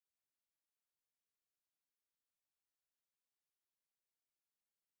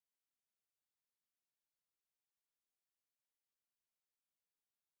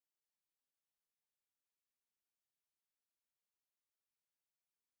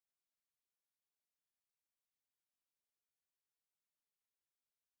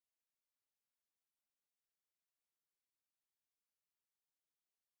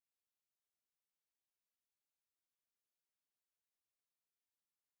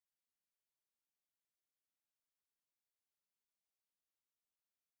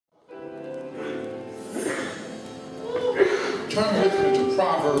Turn with me to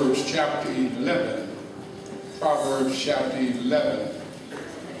Proverbs chapter 11. Proverbs chapter 11.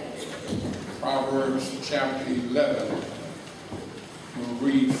 Proverbs chapter 11. We'll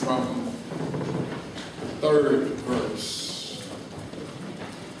read from the 3rd verse.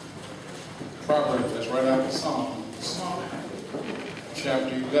 Proverbs, that's right after Psalms.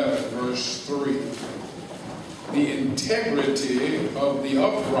 Chapter 11, verse 3. The integrity of the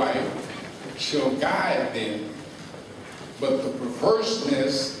upright shall guide them, but the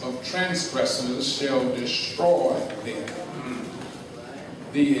perverseness of transgressors shall destroy them.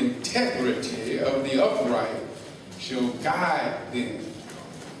 The integrity of the upright shall guide them,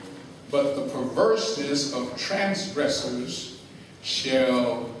 but the perverseness of transgressors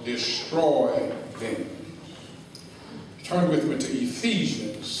shall destroy them. Turn with me to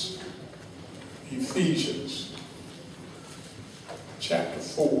Ephesians. Ephesians chapter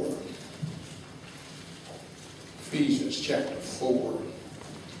 4. Ephesians chapter 4.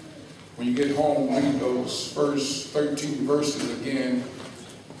 When you get home, read those first 13 verses again.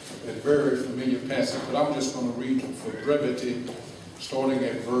 A very familiar passage, but I'm just going to read them for brevity, starting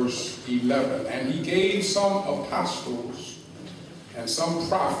at verse 11. And he gave some apostles, and some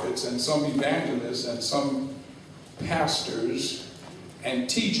prophets, and some evangelists, and some pastors and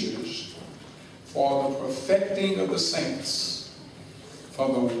teachers for the perfecting of the saints, for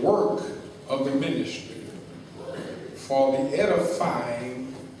the work of the ministry, for the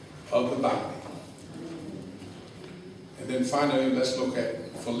edifying of the body. And then finally, let's look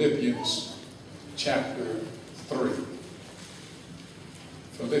at Philippians chapter 3.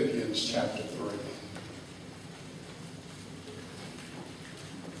 Philippians chapter 3.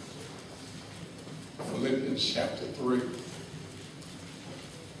 Philippians chapter 3.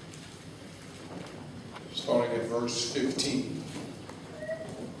 Starting at verse 15.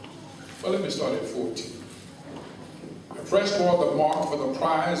 Well, let me start at 14. I press toward the mark for the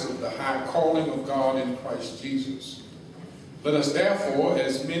prize of the high calling of God in Christ Jesus. Let us therefore,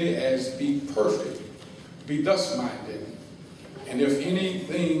 as many as be perfect, be thus minded. And if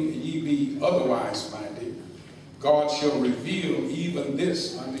anything ye be otherwise minded, God shall reveal even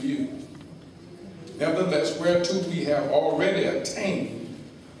this unto you. Nevertheless, whereto we have already attained,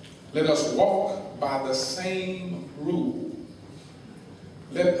 let us walk by the same rule.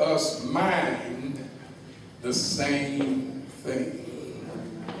 Let us mind the same thing.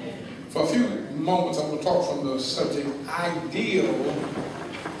 For a few moments, I'm going to talk from the subject, ideal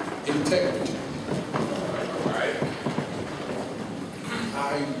integrity. All right?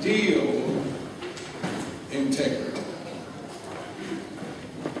 Ideal integrity.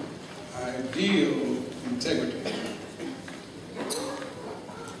 Ideal integrity.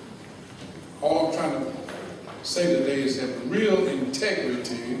 All I'm trying to say today is that real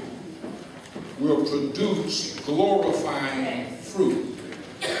integrity will produce glorifying fruit.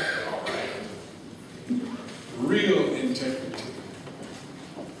 Real integrity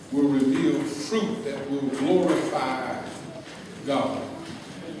will reveal fruit that will glorify God.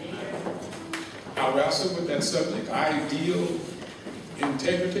 I wrestle with that subject, ideal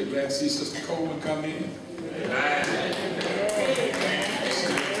integrity. Glad to see Sister Coleman come in.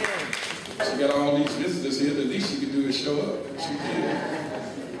 She got all these visitors here. The least she could do is show up. And she did.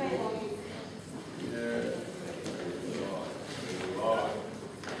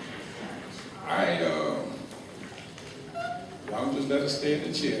 I'll just let her stay in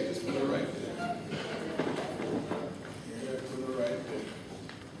the chair. Just put her right there. Yeah, put her right there.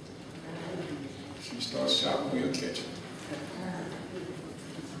 If she starts shouting, we'll catch her.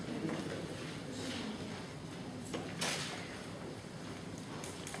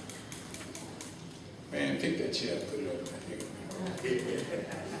 Man, take that chair and put it up there.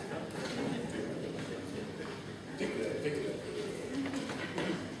 Pick it up.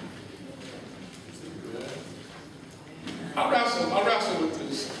 I wrestle with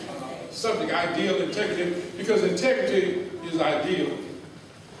this subject, ideal integrity, because integrity is ideal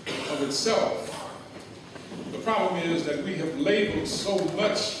of itself. The problem is that we have labeled so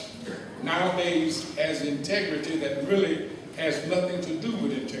much nowadays as integrity that really has nothing to do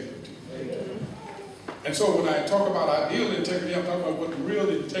with integrity. And so when I talk about ideal integrity, I'm talking about what real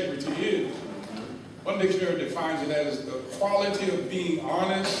integrity is. One dictionary defines it as the quality of being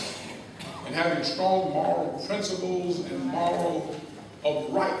honest and having strong moral principles and moral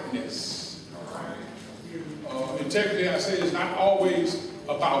uprightness. Integrity, I say, is not always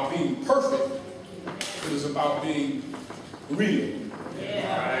about being perfect. It is about being real.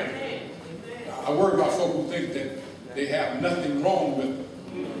 Right? I worry about folks who think that they have nothing wrong with them.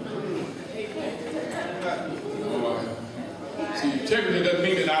 See, integrity doesn't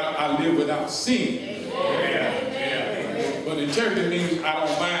mean that I live without sin. But integrity means I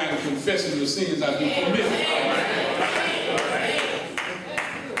don't mind confessing the sins I do commit.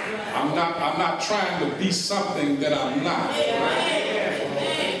 I'm not trying to be something that I'm not.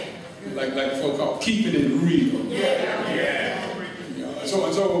 Like folk call keeping it real. So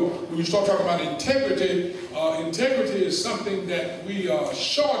when you start talking about integrity, integrity is something that we are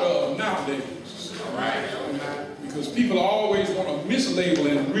short of nowadays. Because people always want to mislabel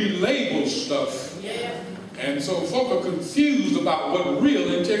and relabel stuff. And so folk are confused about what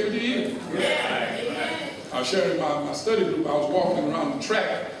real integrity is. I was sharing my study group. I was walking around the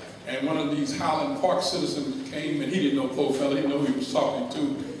track, and one of these Highland Park citizens came, and he didn't know poor fella, he didn't know who he was talking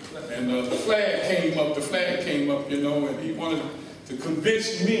to. And the flag came up, you know, and he wanted to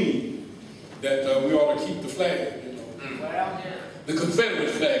convince me that we ought to keep the flag, you know. The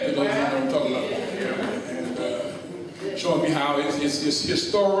Confederate flag, you know what I'm talking about. And showing me how it's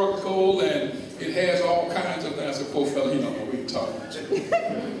historical and it has all kinds of things. I said, poor fella, he don't know what he's talking about.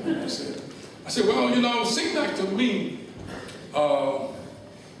 I said, well, you know, it seems like to me,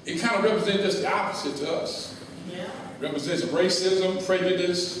 it kind of represents just the opposite to us. It represents racism,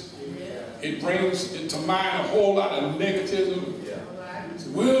 prejudice. It brings into mind a whole lot of negativism.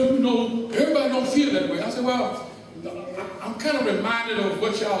 Said, well, you know, everybody don't feel that way. I said, well, I'm kind of reminded of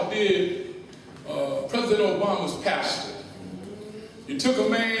what y'all did. President Obama's pastor. You took a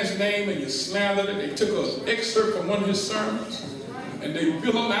man's name and you slandered it. They took an excerpt from one of his sermons and they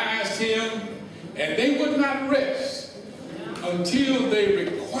villainized him, and they would not rest until they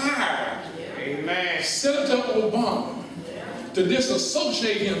required Senator Obama to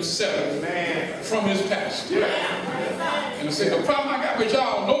disassociate himself from his pastor. And I said, the problem I got with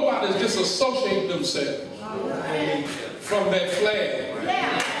y'all, nobody's disassociating themselves from that flag.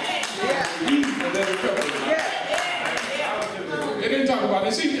 They didn't talk about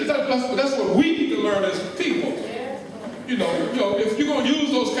it. See, that's what we need to learn as people. You know, if you're going to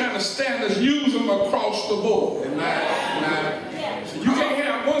use those kind of standards, use them across the board. So you can't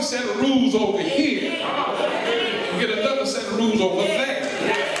have one set of rules over here and get another set of rules over there.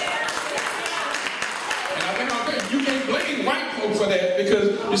 And I think you can't blame white folks for that,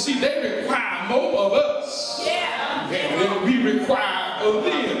 because you see, they require more of us than we require of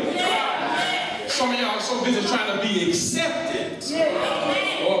them. Some of y'all are so busy trying to be accepted.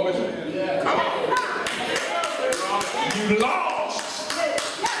 Come on. You lost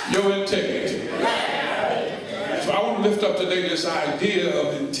your integrity. So I want to lift up today this idea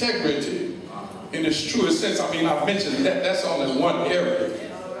of integrity in its truest sense. I mean, I've mentioned that that's only one area.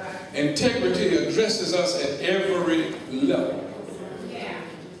 Integrity addresses us at every level.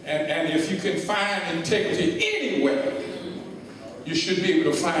 And if you can find integrity anywhere, you should be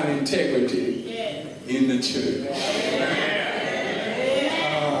able to find integrity in the church.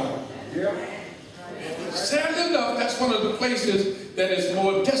 Sadly enough, that's one of the places that is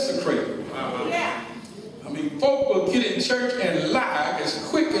more desecrated. I mean, folk will get in church and lie as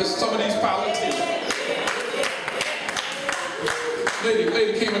quick as some of these politicians.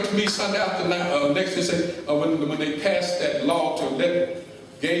 Lady came up to me Sunday afternoon, next day, said, when they passed that law to let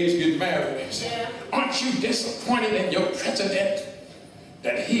gays get married, they said, aren't you disappointed in your president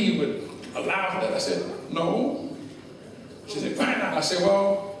that he would allow that? I said, no. She said, find out. I said,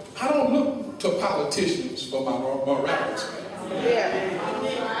 well, I don't look to politicians for my morality.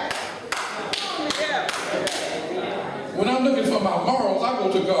 When I'm looking for my morals, I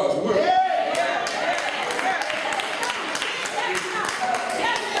go to God's word.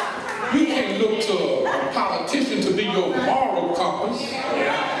 You can't look to a politician to be your moral compass.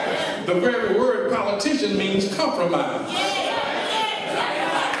 The very word politician means compromise.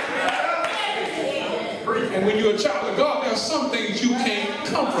 And when you're a child of God, there are some things you can't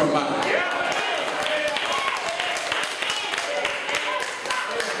compromise.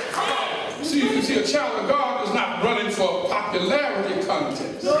 See, a child of God is not running for a popularity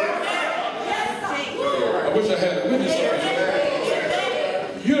contest. I wish I had a witness.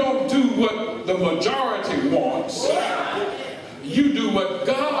 You don't do what the majority wants. You do what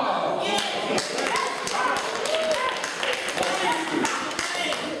God wants.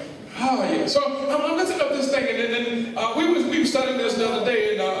 Oh, yeah. So I'm listening up this thing, and then we were studying this the other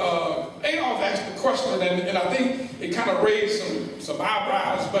day, and Adolf asked the question, and I think it kind of raised some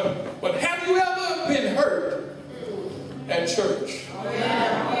eyebrows, but have you ever been hurt at church?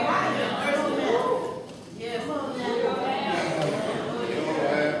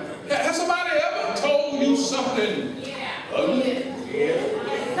 Has somebody ever told you something ugly?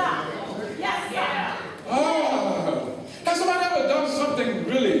 Has somebody ever done something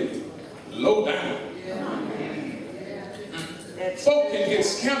really low down? Folk can get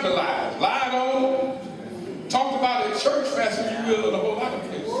scandalized, lied on, talked about at church fast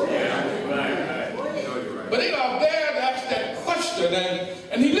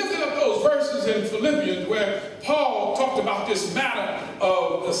And he lifted up those verses in Philippians where Paul talked about this matter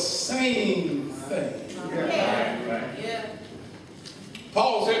of the same thing. Yeah.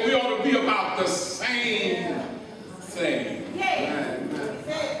 Paul said we ought to be about the same thing.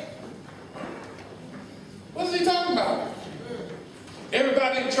 What is he talking about?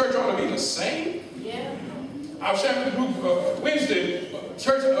 Everybody in church ought to be the same. Yeah. I was sharing with the group Wednesday,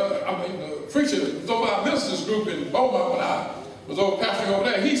 preacher was over our ministers group in Beaumont when I was over pastoring over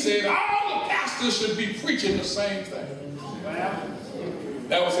there. He said all the pastors should be preaching the same thing.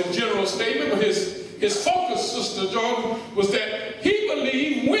 That was his general statement, but his focus, Sister Jordan, was that he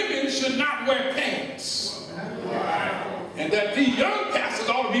believed women should not wear pants. And that the young pastors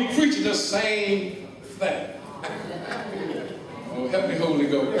ought to be preaching the same thing. Oh, help me, Holy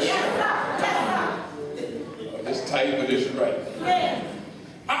Ghost. It's tight, but it's right.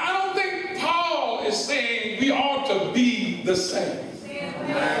 I don't think Paul is saying we ought to be the same.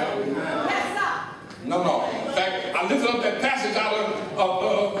 No. In fact, I lifted up that passage out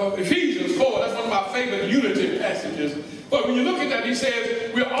of Ephesians 4. That's one of my favorite unity passages. But when you look at that, he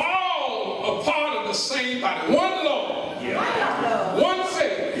says we're all a part of the same body. One Lord, one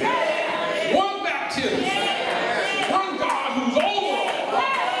faith, one baptism, one God who's over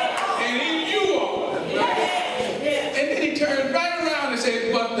all, and in you all. And then he turns right around and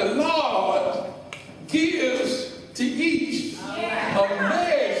says, but the Lord gives to each a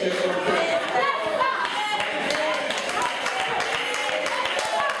measure of grace.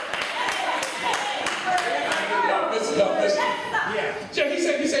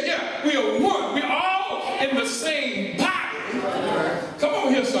 He said, yeah, we are one. We're all in the same body. Come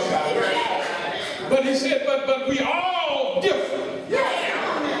on here, somebody. But he said, but we all different.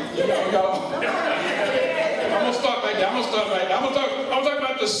 Y'all. I'm going to start right there. I'm going to talk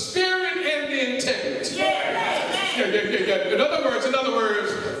about the spirit and the integrity. Yeah. In other words,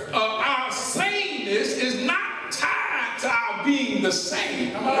 our sameness is not tied to our being the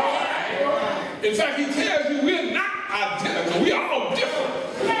same. In fact, he tells you we're not identical. We're all different.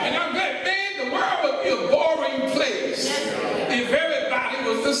 And I'm glad, man, the world would be a boring place if everybody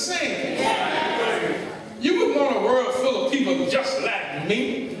was the same. You wouldn't want a world full of people just like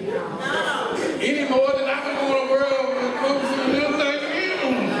me. Any more than I would want a world with folks just like you.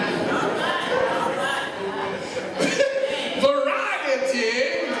 Variety,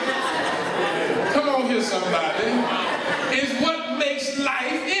 come on here somebody, is what makes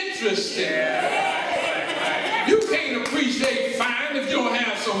life interesting. You can't appreciate fine if you don't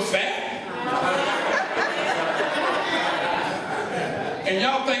have some fat. And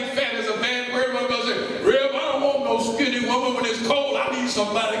y'all think fat is a bad word? One of us say, Reb, I don't want no skinny woman when it's cold. I need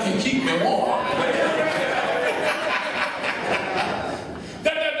somebody who can keep me warm.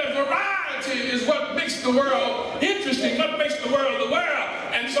 The variety is what makes the world interesting, what makes the world the world.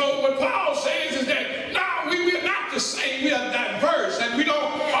 And so what Paul says is that, no, we're not the same. We are diverse, and we don't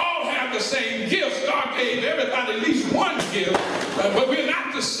all have the same gifts. God gave everybody at least one gift, but we're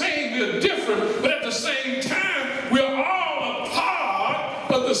not the same. We're different, but at the same time, we're all a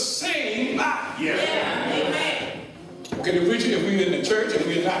part of the same body. Okay, the preacher, if we're in the church and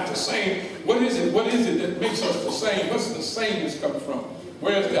we're not the same, what is it that makes us the same? What's the sameness come from?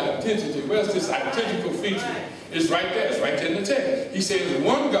 Where's the identity? Where's this identical feature? It's right there. It's right there in the text. He says,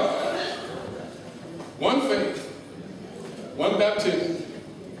 one God, one faith, one baptism,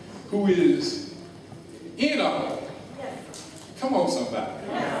 who is in all. Come on, somebody.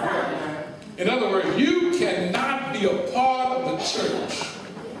 In other words, you cannot be a part of the church,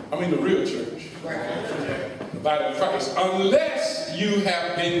 I mean the real church, the body of Christ, unless you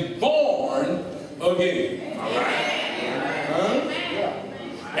have been born again. Huh?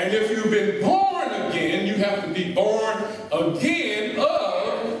 And if you've been born again, you have to be born again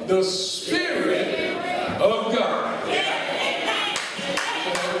of the Spirit of God.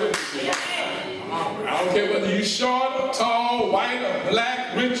 I don't care whether you're short or tall, white or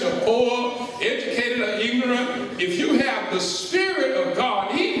black, rich or poor, educated or ignorant. If you have the Spirit of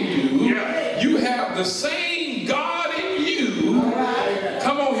God in you, you have the same God in you.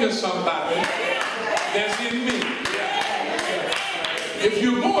 Come on here, somebody. That's in me. If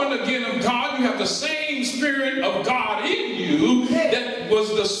you're born again of God, you have the same Spirit of God in you that was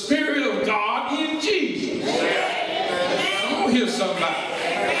the Spirit of God in Jesus. Come on here, somebody.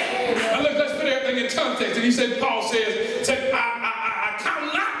 Now look, let's put everything in context. And he said, Paul says, I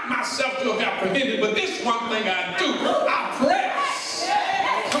count not myself to have apprehended, but this one thing I do, I press.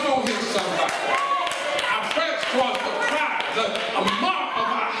 Come on here, somebody. I press towards the prize, a mark of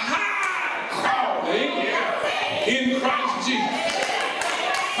a high calling in Christ Jesus.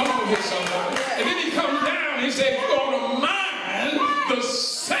 Come on here, somebody. And then he comes down and he said, you ought to mind the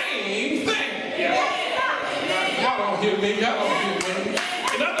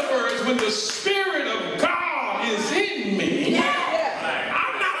when the Spirit of God is in me,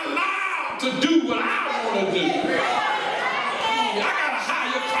 I'm not allowed to do what I want to do. I got a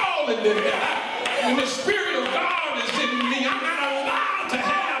higher calling than that. When the Spirit of God is in me, I'm not allowed to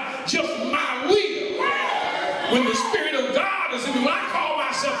have just my will. When the Spirit of God is in me, when I call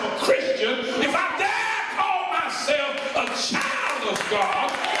myself a Christian, if I dare call myself a child of God,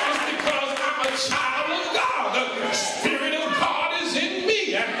 it's because I'm a child of God. The Spirit of God is in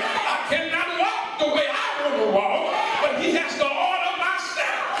me, and I cannot walk the way I want to walk, but He has to order my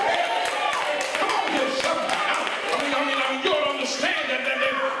steps. Come on here, somebody. I mean, you ought to understand that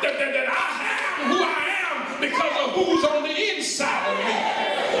I am who I am because of who's on the inside of me.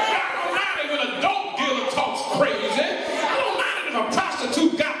 I don't mind it when a dope dealer talks crazy. I don't mind it if a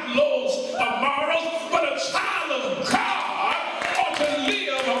prostitute got loads of morals, but a child of God ought to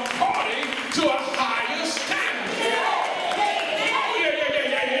live according to a higher standard. Oh, yeah.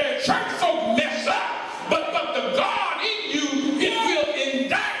 Church folk mess up, but the God in you, it will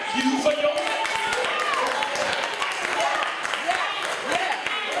indict you for your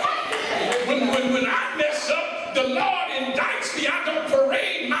When I mess up, the Lord indicts me. I don't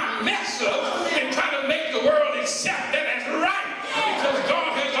parade my mess up and try to make the world accept that as right, because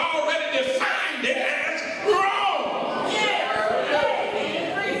God has already defined it as wrong.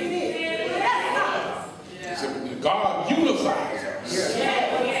 So God unifies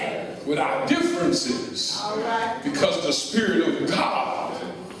us with our differences because the Spirit of God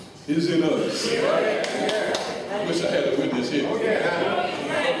is in us. I wish I had a witness here.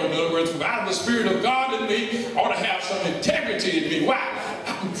 In other words, if I have the Spirit of God in me, I ought to have some integrity in me. Why?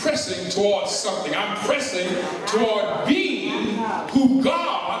 I'm pressing towards something. I'm pressing toward being who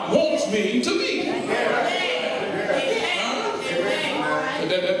God wants me to be.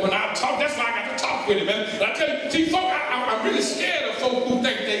 When I talk, that's why I got to talk with him. And I tell you, see, folks, I'm really scared of folk who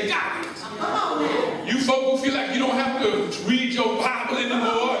think they got it. You folk who feel like you don't have to read your Bible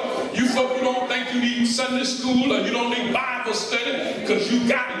anymore. You folk who don't think you need Sunday school or you don't need Bible study because you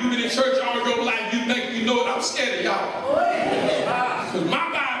got it. You've been in church all your life. You think you know it. I'm scared of y'all. Because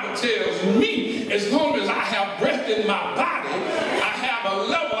my Bible tells me as long as I have breath in my body, I have a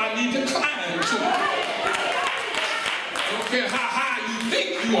level I need to climb to. I don't care how high you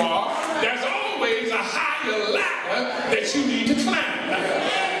think you are, there's always a higher ladder that you need to climb.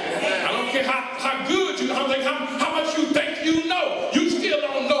 I don't care how good you, how much you think you know. You still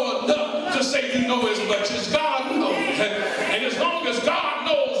don't know enough to say you know as much as God knows. And as long as God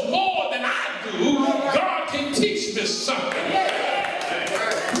knows more than I do, God can teach me something.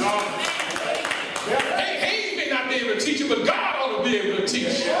 Haynes may not be able to teach you, but God ought to be able to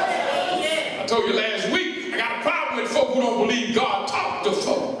teach you. I told you last week, I got a problem with folk who don't believe God talk to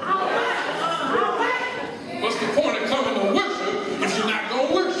folk. What's the point of coming to worship if you're not going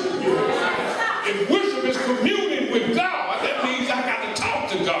to worship? If worship is communing with God, that means I got to talk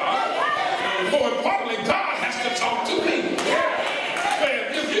to God. And more importantly, God has to talk to me.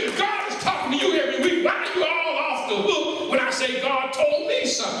 If God is talking to you every week, why are you all off the hook when I say God told me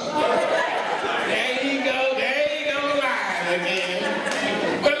something? There you go, lying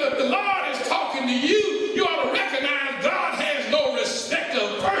again. Well, if the Lord is talking to you, you ought to recognize God has no respect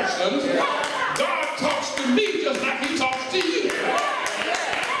of persons. God talks to me just like He talks to you.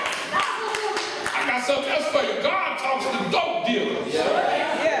 I got something else for you. God talks to dope dealers.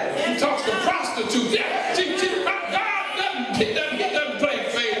 He talks to prostitutes. He doesn't play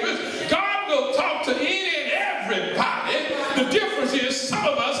favorites. God will talk to any and everybody. The difference is some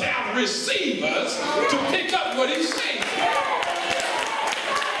of us have receivers to pick up what He's saying.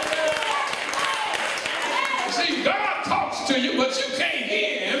 See, God talks to you, but you can't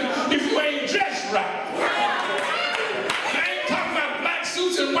hear Him if you ain't dressed right. I ain't talking about black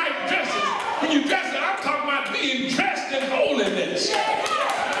suits and white dresses. When you dress it, I'm talking about being dressed in holiness.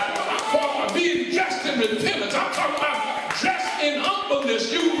 I'm talking about being dressed in repentance. I'm talking about dressed in humbleness,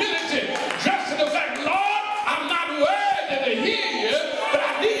 humility, dressed in the fact, Lord, I'm not worthy to hear you, but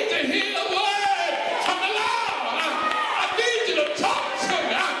I need to hear the word from the Lord. I need you to talk to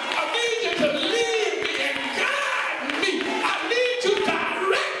me. I need you to lead me and guide me. I need you to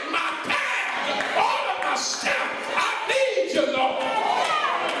direct my path, order my steps. I need you, Lord.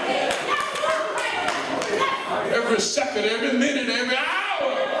 Every second, every minute, every hour.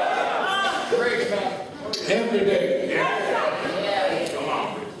 Every day.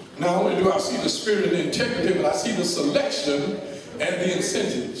 Not only do I see the spirit and the integrity, but I see the selection and the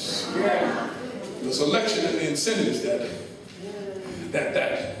incentives. The selection and the incentives that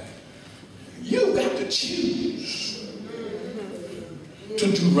you got to choose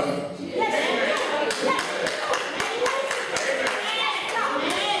to do right.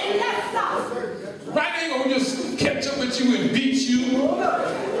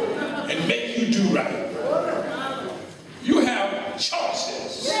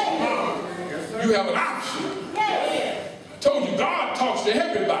 you have an option. I told you God talks to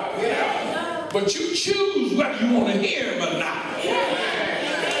everybody. But you choose whether you want to hear him or not.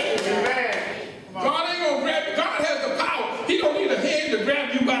 God ain't going to grab you. God has the power. He don't need a hand to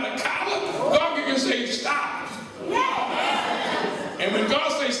grab you by the collar. God can say stop. And when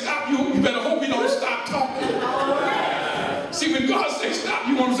God says stop, you better hope he don't stop talking. See, when God says stop,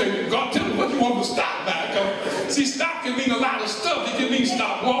 you want to say, God, tell me what you want to stop by. See, stop can mean a lot of stuff. It can mean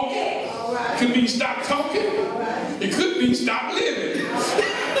stop walking. It can mean stop talking. It could mean stop living.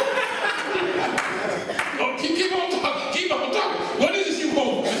 Oh, keep on talking. Keep on talking. What is it you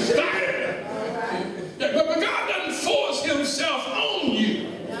want to stop? Yeah, but God doesn't force himself on you.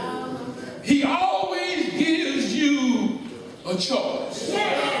 He always gives you a choice.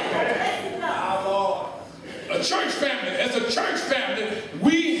 A church family, as a church family,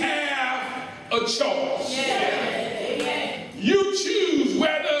 we have a choice. You choose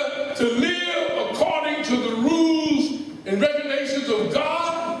whether to live according to the rules and regulations of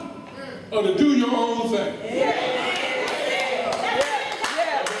God or to do your own thing.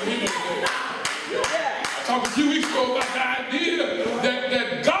 I talked a few weeks ago about the idea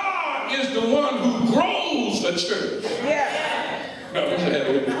that God is the one who grows a church.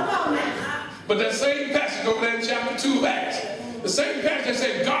 But that same passage over there in chapter 2 of Acts, the same passage that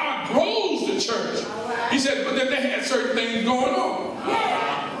said God grows the church. He said, but then they had certain things going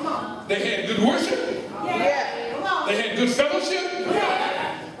on. They had good worship. They had good fellowship.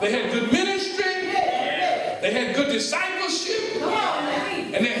 They had good ministry. They had good discipleship.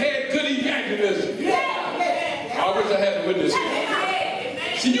 And they had good evangelism. I wish I had a witness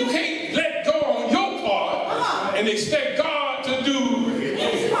here. See, you can't let go on your part and expect God to do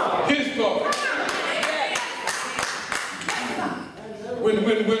his part.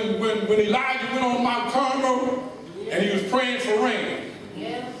 When Elijah went on Mount Carmel and he was praying for rain,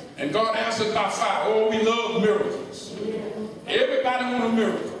 and God answered by fire. Oh, we love miracles. Everybody wants a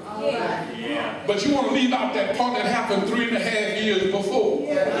miracle. But you want to leave out that part that happened 3.5 years before.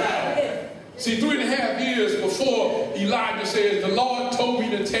 See, 3.5 years before, Elijah says, the Lord told me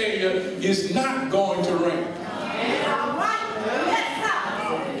to tell you it's not going to rain.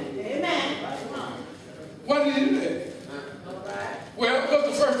 Why did he do that? Well,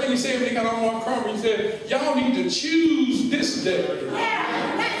 what's the first thing he said when he got on Mount Carmel? He said, y'all need to choose this day.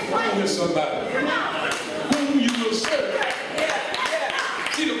 Come on here, somebody. Whom you will serve.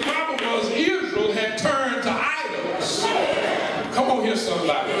 See, the problem was Israel had turned to idols. Come on here,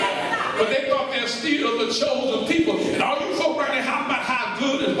 somebody. But they thought they're still the chosen people. And all you folk right there, how about how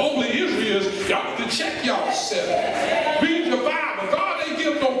good and holy Israel is, y'all need to check yourself. Read your Bible. God ain't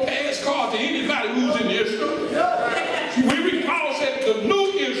give no pass card to anybody who's in Israel. We read Paul said the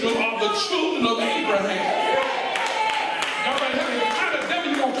new Israel are the children of Abraham. Y'all better have the kind of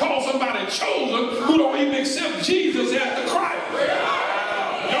devil you gonna call somebody chosen who don't even accept Jesus as the Christ.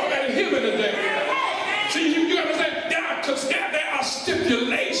 Y'all better hear me today. See, you understand? There are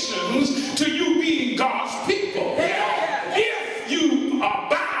stipulations to you being God's people. If you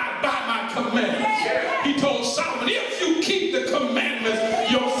abide by my commandments, he told Solomon, if you keep